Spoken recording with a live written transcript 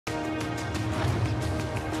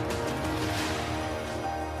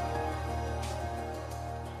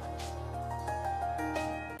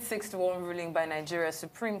6-1 ruling by Nigeria's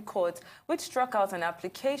Supreme Court, which struck out an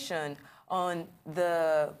application on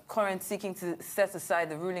the current seeking to set aside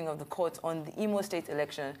the ruling of the court on the Imo State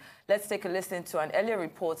election. Let's take a listen to an earlier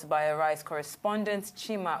report by Arise correspondent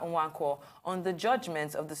Chima Nwankwo on the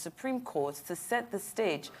judgment of the Supreme Court to set the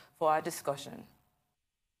stage for our discussion.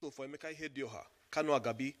 For Emeka Ihedioha, Kanu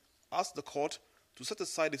Agabi asked the court to set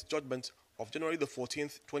aside its judgment of January the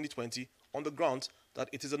 14th, 2020 on the ground that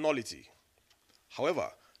it is a nullity. However,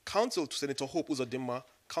 counsel to Senator Hope Uzodinma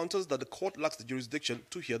counters that the court lacks the jurisdiction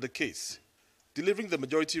to hear the case. Delivering the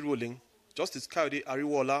majority ruling, Justice Kayode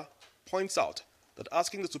Ariwola points out that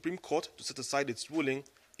asking the Supreme Court to set aside its ruling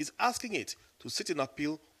is asking it to sit in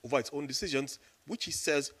appeal over its own decisions, which he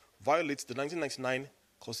says violates the 1999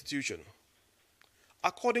 Constitution.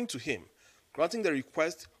 According to him, granting the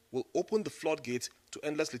request will open the floodgates to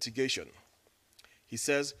endless litigation. He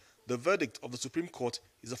says the verdict of the Supreme Court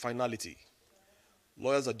is a finality.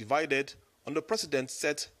 Lawyers are divided on the precedent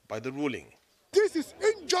set by the ruling. This is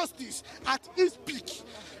injustice at its peak.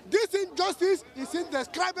 This injustice is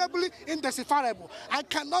indescribably indecipherable. I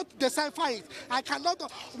cannot decipher it. I cannot.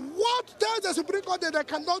 What tells the Supreme Court that they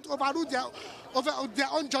cannot overrule their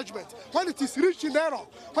own judgment? When it is reached in error,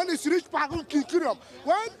 when it's reached concurium,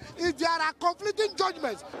 when there are conflicting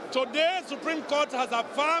judgments. Today, Supreme Court has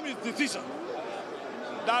affirmed its decision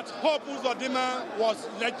that Hope Uzodinma was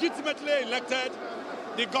legitimately elected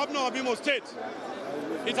the governor of Imo State.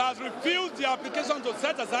 It has refused the application to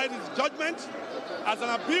set aside its judgment as an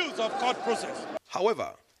abuse of court process.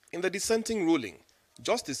 However, in the dissenting ruling,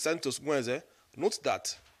 Justice Santos Mweze notes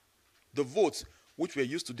that the votes which were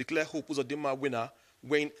used to declare Hope Uzodinma winner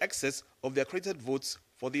were in excess of the accredited votes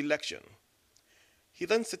for the election. He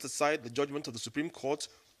then set aside the judgment of the Supreme Court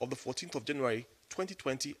of the 14th of January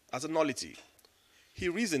 2020 as a nullity. He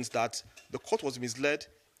reasons that the court was misled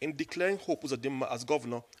in declaring Hope Uzodinma as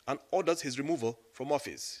governor and orders his removal from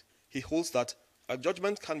office. He holds that a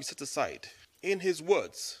judgment can be set aside. In his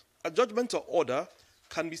words, a judgment or order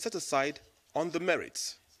can be set aside on the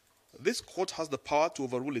merits. This court has the power to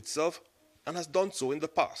overrule itself and has done so in the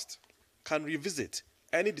past, can revisit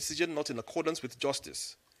any decision not in accordance with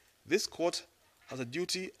justice. This court has a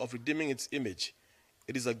duty of redeeming its image.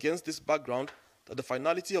 It is against this background that the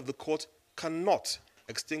finality of the court cannot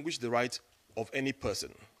extinguish the right of any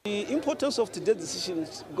person. The importance of today's decision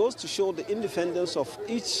goes to show the independence of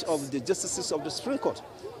each of the justices of the Supreme Court.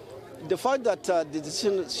 The fact that the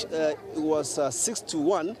decision was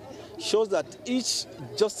 6-1 shows that each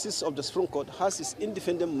justice of the Supreme Court has his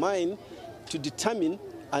independent mind to determine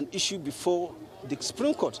an issue before the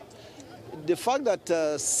Supreme Court. The fact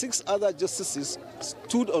that 6 other justices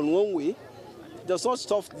stood on one way does not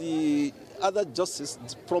stop the other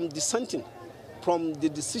justices from dissenting from the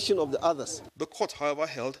decision of the others. The court, however,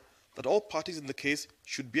 held that all parties in the case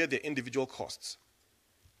should bear their individual costs.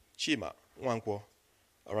 Chima Nwankwo,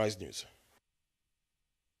 Arise News.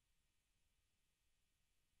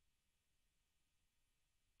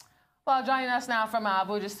 Well, joining us now from our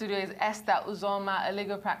Abuja studio is Esther UZOMA, a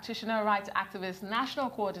legal practitioner, rights activist, national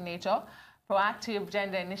coordinator, proactive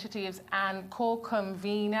gender initiatives, and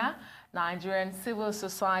co-convener, Nigerian Civil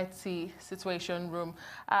Society Situation Room.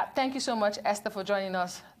 Thank you so much, Esther, for joining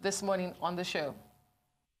us this morning on the show.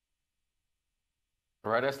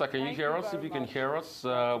 All right, Esther, can you hear us? If you can hear us,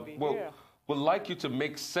 we'd like you to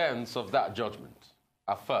make sense of that judgment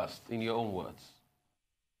at first, in your own words.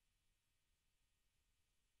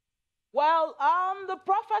 Well, the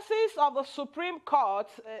prophecies of the Supreme Court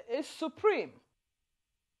is supreme.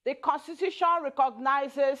 The Constitution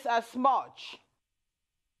recognizes as much.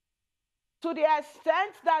 To the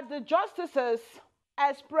extent that the justices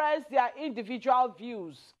express their individual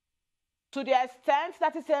views, to the extent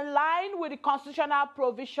that is in line with the constitutional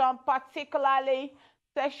provision, particularly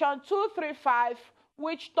Section 235,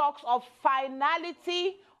 which talks of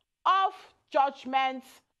finality of judgments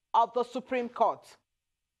of the Supreme Court.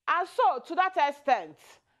 And so, to that extent,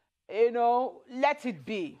 let it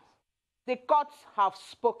be. The courts have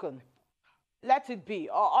spoken. Let it be.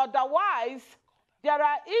 Or otherwise, there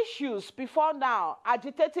are issues before now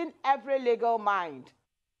agitating every legal mind.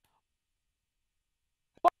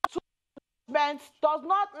 But judgment does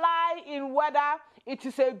not lie in whether it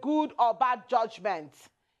is a good or bad judgment.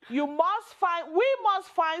 We must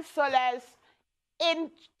find solace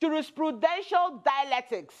in jurisprudential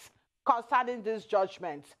dialectics concerning this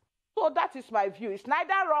judgment. So that is my view. It's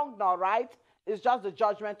neither wrong nor right. It's just the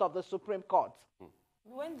judgment of the Supreme Court.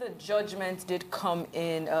 When the judgment did come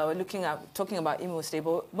in, talking about Imo State,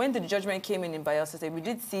 but when the judgment came in Bayelsa State, we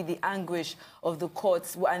did see the anguish of the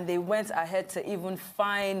courts, and they went ahead to even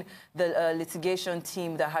fine the litigation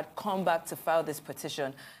team that had come back to file this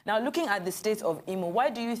petition. Now, looking at the state of Imo, why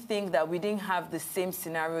do you think that we didn't have the same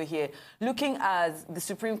scenario here? Looking as the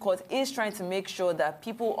Supreme Court is trying to make sure that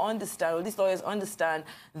people understand, or these lawyers understand,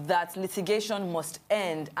 that litigation must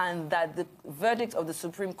end and that the verdict of the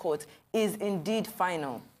Supreme Court is indeed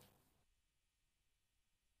final.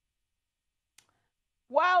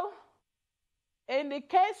 Well, in the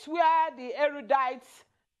case where the erudite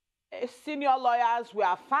senior lawyers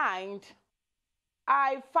were fined,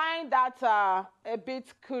 I find that a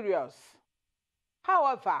bit curious.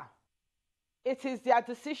 However, it is their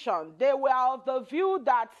decision. They were of the view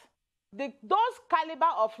that those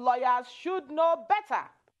caliber of lawyers should know better,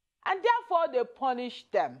 and therefore they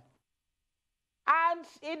punished them. And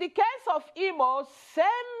in the case of Imo,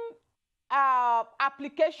 same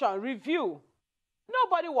application review.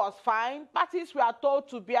 Nobody was fined. Parties were told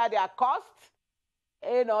to bear their costs.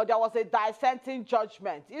 You know, there was a dissenting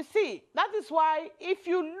judgment. You see, that is why if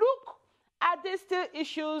you look at these two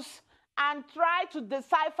issues and try to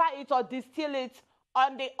decipher it or distill it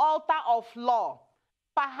on the altar of law,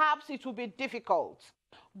 perhaps it will be difficult.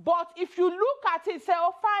 But if you look at it, say,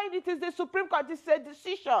 oh, fine, it is the Supreme Court, it's a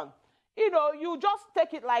decision. You know, you just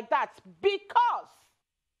take it like that, because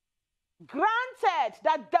granted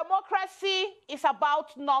that democracy is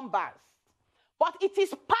about numbers, but it is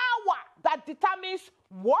power that determines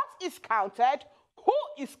what is counted,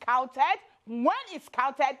 who is counted, when it's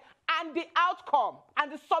counted, and the outcome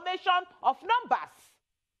and the summation of numbers.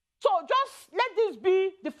 So just let this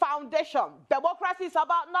be the foundation. Democracy is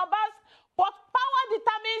about numbers, but power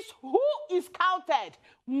determines who is counted,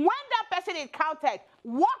 when that person is counted,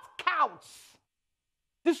 what counts,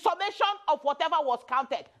 the summation of whatever was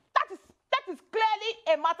counted. That is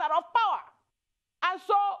clearly a matter of power. And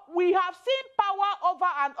so we have seen power over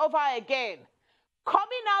and over again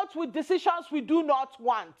coming out with decisions we do not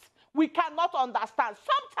want, we cannot understand.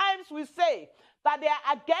 Sometimes we say that they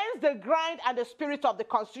are against the grind and the spirit of the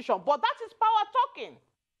Constitution, but that is power talking.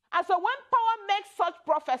 And so when power makes such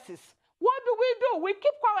prophecies, what do? We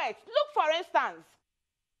keep quiet. Look, for instance,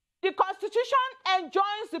 the Constitution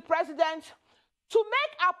enjoins the president to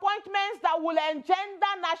make appointments that will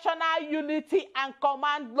engender national unity and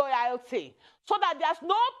command loyalty, so that there's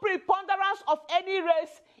no preponderance of any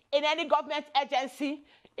race in any government agency,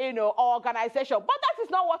 you know, or organization. But that is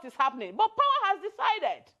not what is happening. But power has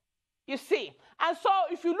decided, you see. And so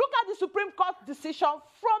if you look at the Supreme Court decision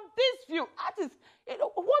from this view, that is, you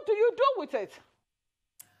know, what do you do with it?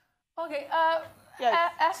 Okay,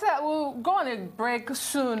 yes. Esther, we'll go on a break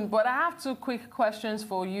soon, but I have two quick questions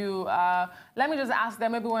for you. Let me just ask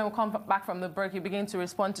them. Maybe when we come back from the break, you begin to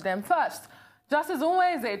respond to them. First, Justice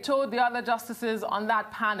Nweze told the other justices on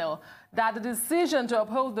that panel that the decision to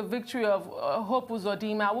uphold the victory of Hope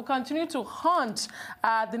Uzodimma will continue to haunt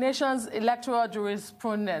the nation's electoral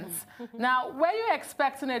jurisprudence. Now, were you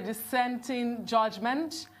expecting a dissenting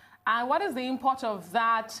judgment? And what is the import of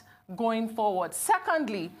that going forward?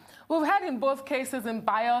 Secondly, we've heard in both cases in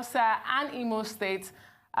Bayelsa and Imo State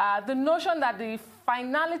the notion that the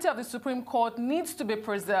finality of the Supreme Court needs to be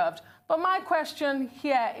preserved. But my question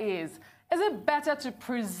here is it better to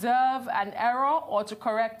preserve an error or to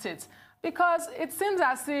correct it? Because it seems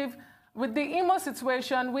as if with the Imo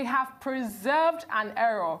situation, we have preserved an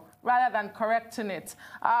error rather than correcting it.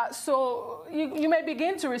 So you may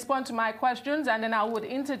begin to respond to my questions, and then I would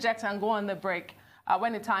interject and go on the break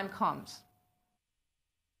when the time comes.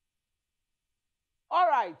 All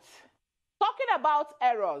right. Talking about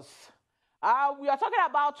errors, we are talking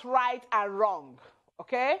about right and wrong,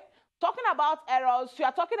 okay? Talking about errors, we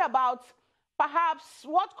are talking about perhaps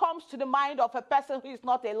what comes to the mind of a person who is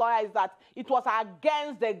not a lawyer is that it was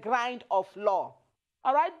against the grind of law,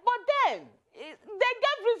 all right? But then, they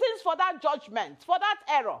gave reasons for that judgment, for that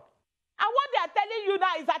error. And what they are telling you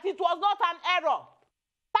now is that it was not an error.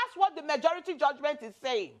 That's what the majority judgment is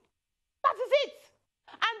saying. That is it.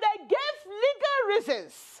 And they gave legal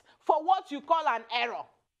reasons for what you call an error.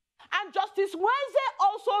 And Justice Nweze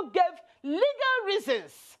also gave legal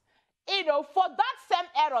reasons, you know, for that same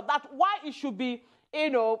error, that why it should be, you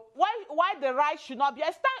know, why the right should not be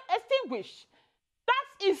extinguished.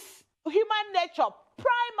 That is human nature,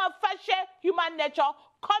 prima facie human nature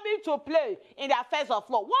coming to play in the affairs of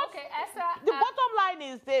law. Okay, Esther, the bottom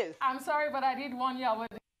line is this. I'm sorry, but I did warn you I would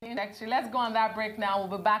actually. Let's go on that break now.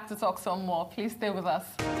 We'll be back to talk some more. Please stay with us.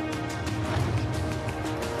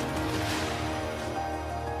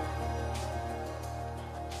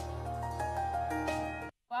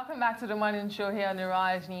 Welcome back to the morning show here on the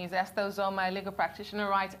Rise News. Esther UZOMA, a legal practitioner,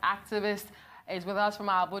 rights activist, is with us from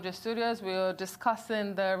our Abuja studios. We're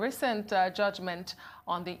discussing the recent judgment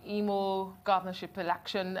on the Imo governorship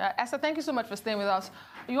election. Esther, thank you so much for staying with us.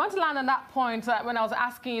 You want to land on that point when I was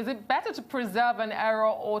asking, is it better to preserve an error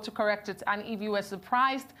or to correct it? And if you were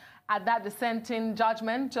surprised at that dissenting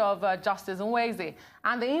judgment of Justice Nweze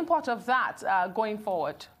and the import of that going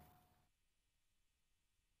forward?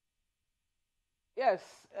 Yes,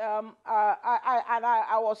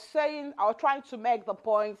 I was trying to make the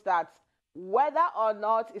point that whether or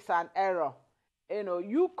not it's an error,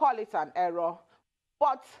 you call it an error,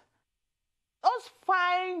 but those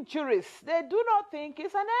fine jurists, they do not think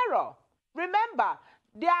it's an error. Remember,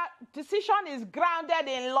 their decision is grounded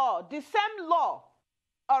in law, the same law,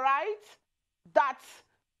 all right, that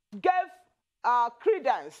gave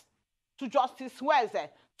credence to Justice Nweze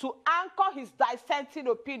to anchor his dissenting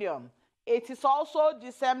opinion. It is also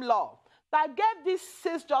the same law that gave these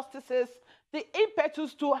 6 justices the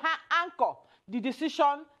impetus to anchor the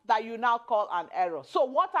decision that you now call an error. So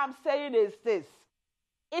what I'm saying is this.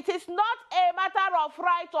 It is not a matter of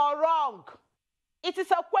right or wrong. It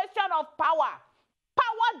is a question of power.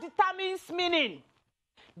 Power determines meaning.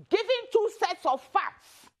 Given 2 sets of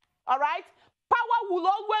facts, all right, power will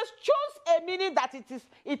always choose a meaning that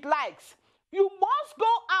it likes. You must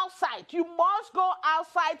go outside. You must go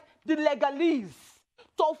outside the legalese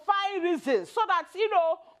to find reasons so that,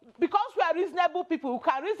 because we are reasonable people who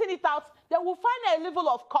can reason it out, then we'll find a level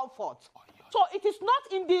of comfort. So it is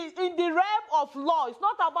not in the realm of law. It's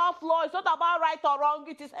not about law. It's not about right or wrong.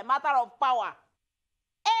 It is a matter of power.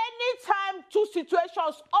 Anytime 2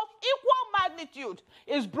 situations of equal magnitude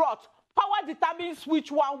is brought, power determines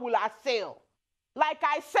which one will assail. Like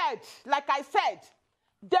I said,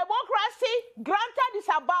 democracy, granted, is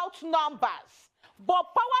about numbers, but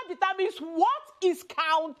power determines what is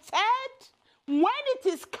counted, when it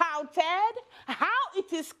is counted, how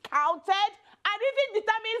it is counted, and even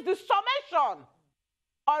determines the summation.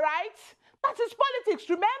 All right? That is politics.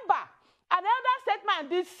 Remember, an elder statesman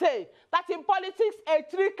did say that in politics,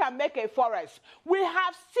 a tree can make a forest. We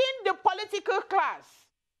have seen the political class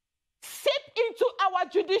seep into our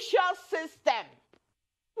judicial system.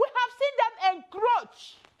 We have seen them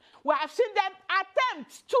encroach. We have seen them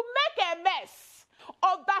attempt to make a mess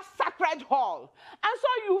of that sacred hall. And so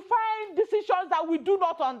you find decisions that we do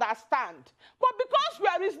not understand. But because we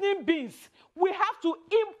are reasoning beings, we have to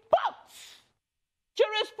import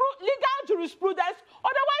legal jurisprudence,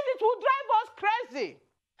 otherwise it will drive us crazy.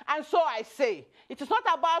 And so I say, it is not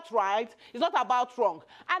about right, it's not about wrong.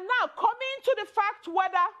 And now, coming to the fact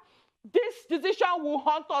whether this decision will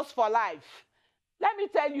haunt us for life, let me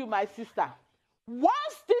tell you, my sister,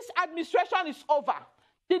 once this administration is over,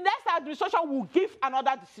 the next administration will give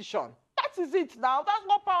another decision. That is it now. That's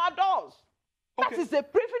what power does. Okay. That is the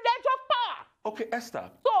privilege of power. Okay, Esther.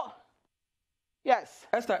 So, yes.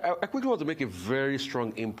 Esther, I quickly want to make a very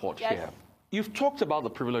strong import here. You've talked about the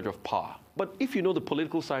privilege of power, but if you know the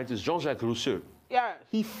political scientist Jean-Jacques Rousseau,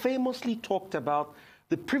 he famously talked about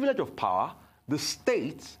the privilege of power, the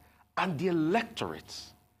states, and the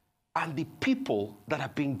electorates, and the people that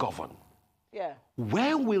are being governed.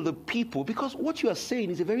 Where will the people, because what you are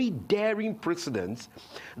saying is a very daring precedent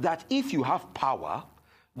that if you have power,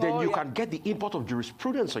 then you can get the import of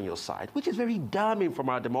jurisprudence on your side, which is very damning from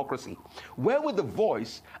our democracy. Where will the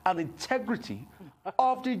voice and integrity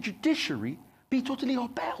of the judiciary be totally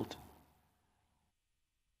upheld?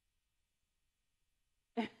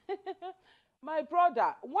 My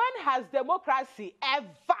brother, when has democracy ever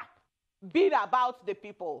been about the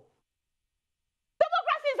people?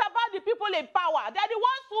 Democracy is about the people in power. They're the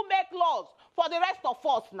ones who make laws for the rest of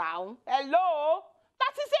us now. Hello?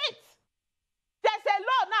 That is it. There's a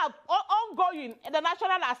law now ongoing in the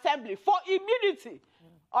National Assembly for immunity,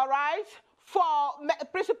 all right, for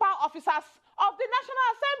principal officers of the National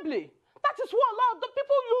Assembly. That is what law, the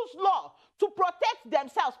people use law to protect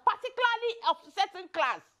themselves, particularly of a certain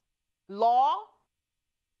class. Law.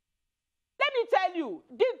 Let me tell you,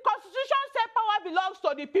 the Constitution said power belongs to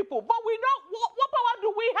the people, but we know what power do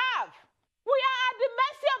we have? We are at the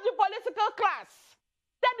mercy of the political class.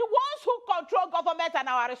 They're the ones who control government and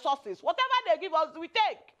our resources. Whatever they give us, we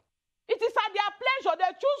take. It is at their pleasure. They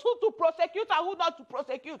choose who to prosecute and who not to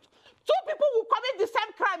prosecute. 2 people will commit the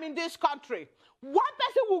same crime in this country. One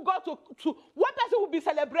person will go one person will be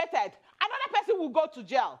celebrated. Another person will go to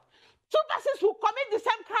jail. 2 persons will commit the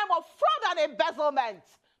same crime of fraud and embezzlement.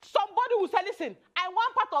 Somebody will say, listen, I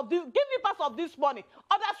want part of this, give me part of this money.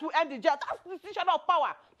 Others will end the jail. That's the decision of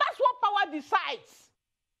power. That's what power decides.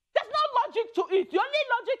 There's no logic to it. The only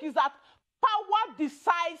logic is that power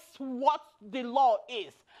decides what the law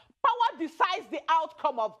is. Power decides the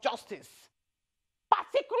outcome of justice,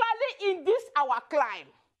 particularly in this our climb,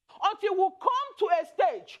 until we come to a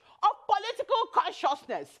stage of political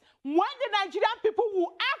consciousness when the Nigerian people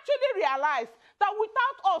will actually realize that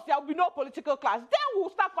without us, there will be no political class. Then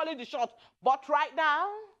we'll start calling the shots. But right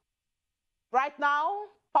now,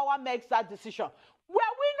 power makes that decision. Were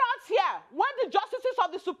we not here when the justices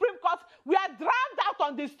of the Supreme Court were dragged out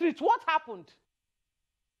on the streets? What happened?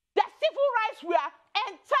 Their civil rights were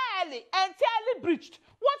entirely breached.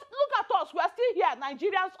 Look at us. We are still here,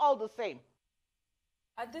 Nigerians all the same.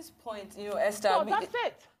 At this point, you know, Esther, so that's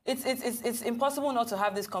it. It's impossible not to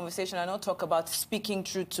have this conversation and not talk about speaking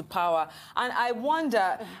truth to power. And I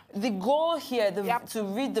wonder, the goal here, to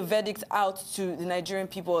read the verdict out to the Nigerian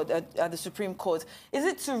people at the Supreme Court, is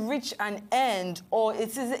it to reach an end, or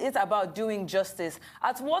is it about doing justice?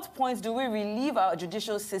 At what point do we relieve our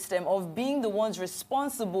judicial system of being the ones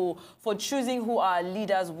responsible for choosing who our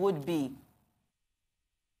leaders would be?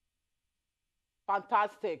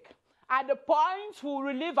 Fantastic. At the point we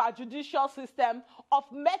relieve our judicial system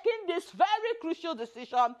of making this very crucial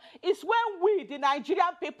decision is when we, the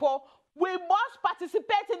Nigerian people, we must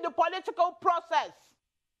participate in the political process.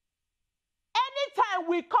 Anytime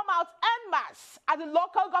we come out en masse at the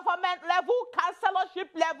local government level,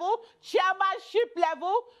 councillorship level, chairmanship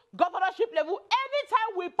level, governorship level,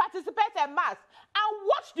 anytime we participate en masse and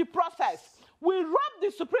watch the process, we rob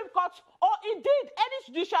the Supreme Court or indeed any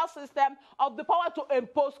judicial system of the power to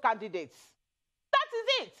impose candidates. That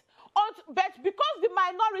is it. But because the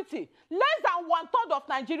minority, less than 1/3 of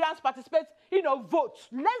Nigerians participate in a vote,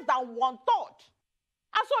 less than 1/3.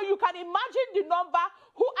 And so you can imagine the number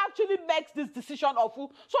who actually makes this decision of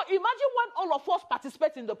who. So imagine when all of us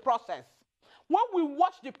participate in the process, when we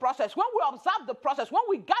watch the process, when we observe the process, when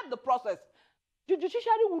we guide the process, the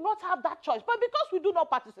judiciary will not have that choice. But because we do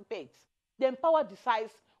not participate, then power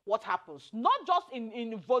decides what happens, not just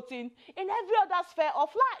in voting, in every other sphere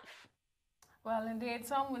of life. Well, indeed,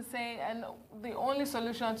 some would say, and the only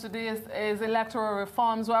solution to this is electoral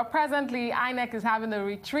reforms. Well, presently, INEC is having a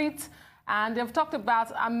retreat, and they've talked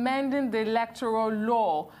about amending the electoral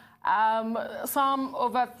law. Some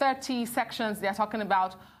over 30 sections they're talking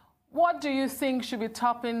about. What do you think should be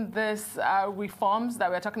topping these reforms that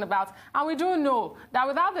we're talking about? And we do know that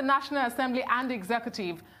without the National Assembly and the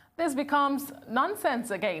executive, this becomes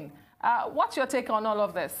nonsense again. What's your take on all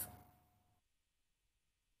of this?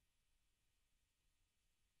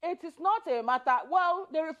 It is not a matter, well,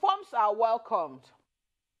 the reforms are welcomed.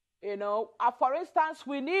 You know, for instance,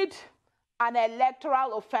 we need an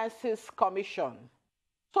electoral offences commission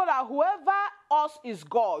so that whoever us is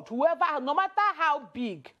God, whoever, no matter how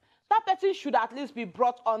big, that person should at least be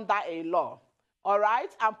brought under a law. All right,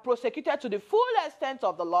 and prosecuted to the full extent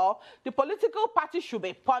of the law. The political party should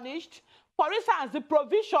be punished. For instance, the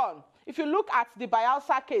provision, if you look at the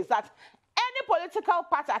Bayelsa case, that any political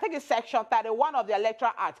party, I think it's section 31 of the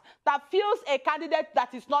Electoral Act, that feels a candidate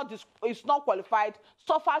that is not qualified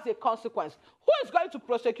suffers a consequence. Who is going to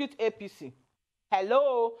prosecute APC?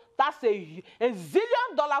 Hello, that's a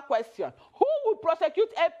zillion-dollar question. Who will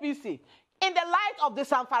prosecute APC? In the light of the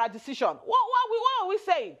Zamfara decision, what are we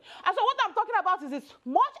saying? And so what I'm talking about is this: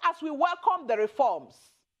 much as we welcome the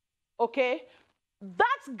reforms, okay,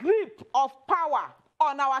 that grip of power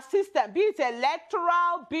on our system, be it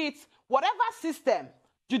electoral, be it whatever system,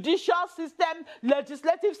 judicial system,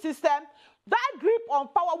 legislative system, that grip on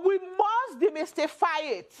power, we must demystify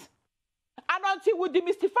it. And until we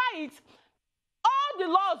demystify it, all the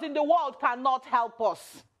laws in the world cannot help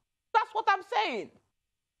us. That's what I'm saying.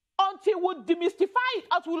 Until we demystify it,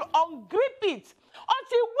 until we ungrip it,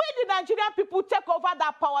 until we, the Nigerian people, take over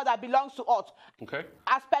that power that belongs to us. Okay.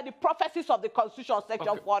 As per the prophecies of the Constitution,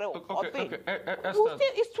 section 40. It will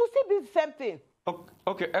still be the same thing.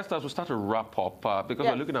 Okay, Esther, as we start to wrap up, because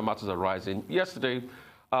we're looking at matters arising. Yesterday,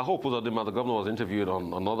 Hope Uzodimma, the governor, was interviewed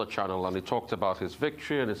on another channel, and he talked about his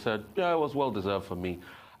victory, and he said, yeah, it was well-deserved for me.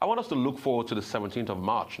 I want us to look forward to the 17th of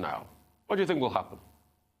March now. What do you think will happen?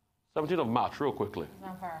 17th of March, real quickly.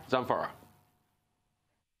 Zamfara.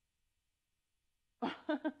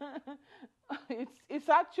 It's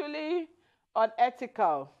actually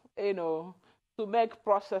unethical, you know, to make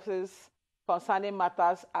processes concerning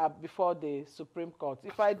matters before the Supreme Court.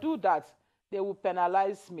 If I do that, they will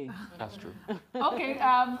penalize me. That's true. Okay,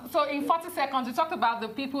 so in 40 seconds, you talked about the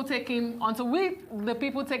people taking, until the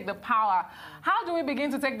people take the power. How do we begin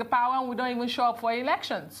to take the power when we don't even show up for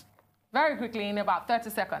elections? Very quickly, in about 30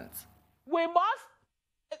 seconds. We take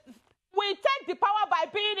the power by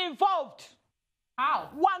being involved. How?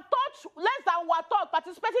 Less than 1/3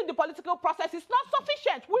 participating in the political process is not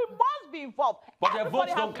sufficient. We must be involved. But their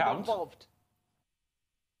votes don't count.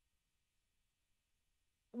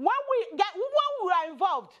 when we are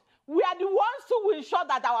involved, we are the ones who will ensure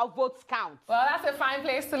that our votes count. Well, that's a fine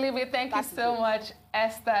place to leave it. Thank you so much,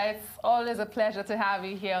 Esther. It's always a pleasure to have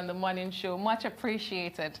you here on the morning show. Much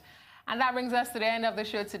appreciated. And that brings us to the end of the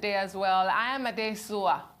show today as well. I am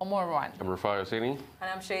Adesua Omorwan. I'm Rufai Oseni. And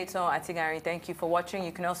I'm Shaiton Atigari. Thank you for watching.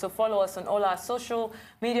 You can also follow us on all our social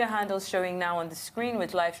media handles showing now on the screen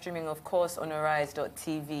with live streaming, of course, on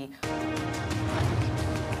arise.tv.